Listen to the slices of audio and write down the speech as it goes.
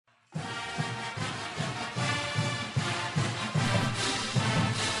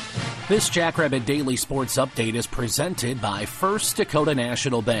This Jackrabbit Daily Sports Update is presented by First Dakota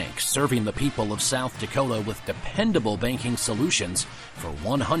National Bank, serving the people of South Dakota with dependable banking solutions for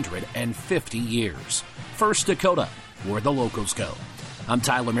 150 years. First Dakota, where the locals go. I'm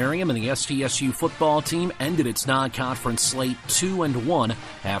Tyler Merriam, and the SDSU football team ended its non-conference slate 2-1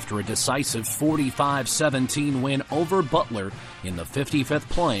 after a decisive 45-17 win over Butler in the 55th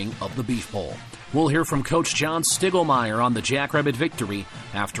playing of the Beef Bowl. We'll hear from Coach John Stiegelmeier on the Jackrabbit victory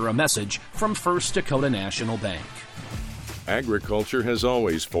after a message from First Dakota National Bank. Agriculture has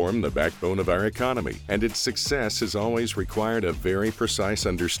always formed the backbone of our economy, and its success has always required a very precise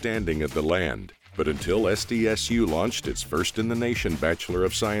understanding of the land. But until SDSU launched its first-in-the-nation Bachelor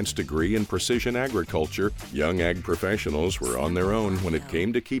of Science degree in precision agriculture, young ag professionals were on their own when it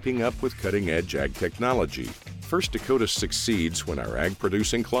came to keeping up with cutting-edge ag technology. First Dakota succeeds when our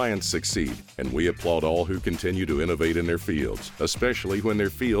ag-producing clients succeed, and we applaud all who continue to innovate in their fields, especially when their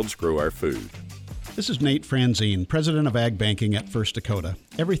fields grow our food. This is Nate Franzine, President of Ag Banking at First Dakota.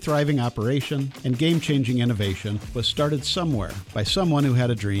 Every thriving operation and game-changing innovation was started somewhere by someone who had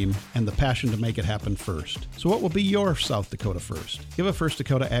a dream and the passion to make it happen first. So what will be your South Dakota first? Give a First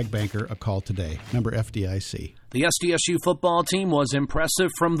Dakota Ag Banker a call today. Member FDIC. The SDSU football team was impressive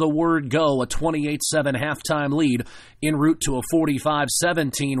from the word go, a 28-7 halftime lead en route to a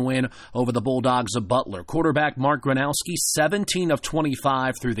 45-17 win over the Bulldogs of Butler. Quarterback Mark Gronowski, 17 of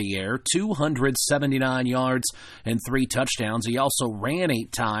 25 through the air, 279 yards and 3 touchdowns. He also ran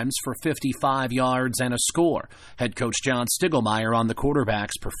 8 times for 55 yards and a score. Head coach John Stiegelmeier on the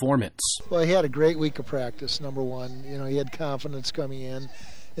quarterback's performance. Well, he had a great week of practice, number one. He had confidence coming in.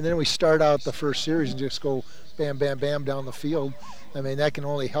 And then we start out the first series and just go bam, bam, bam down the field. I mean, that can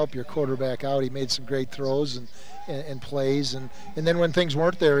only help your quarterback out. He made some great throws and plays. And then when things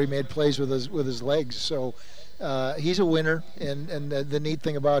weren't there, he made plays with his legs. So he's a winner, and the neat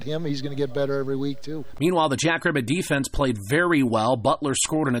thing about him, he's going to get better every week, too. Meanwhile, the Jackrabbit defense played very well. Butler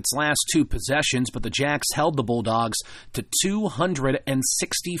scored in its last 2 possessions, but the Jacks held the Bulldogs to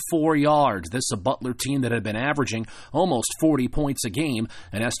 264 yards. This is a Butler team that had been averaging almost 40 points a game,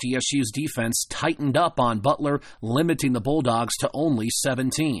 and SDSU's defense tightened up on Butler, limiting the Bulldogs to only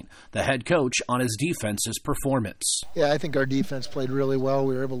 17. The head coach on his defense's performance. Yeah, I think our defense played really well.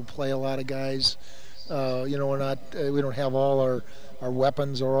 We were able to play a lot of guys. We don't have all our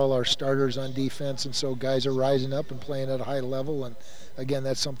weapons or all our starters on defense, and so guys are rising up and playing at a high level, and again,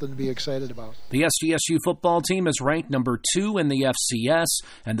 that's something to be excited about. The SDSU football team is ranked number 2 in the FCS,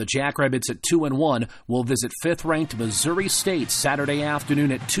 and the Jackrabbits at 2-1 will visit 5th-ranked Missouri State Saturday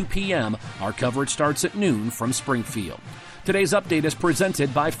afternoon at 2 p.m. Our coverage starts at noon from Springfield. Today's update is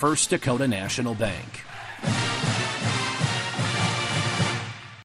presented by First Dakota National Bank.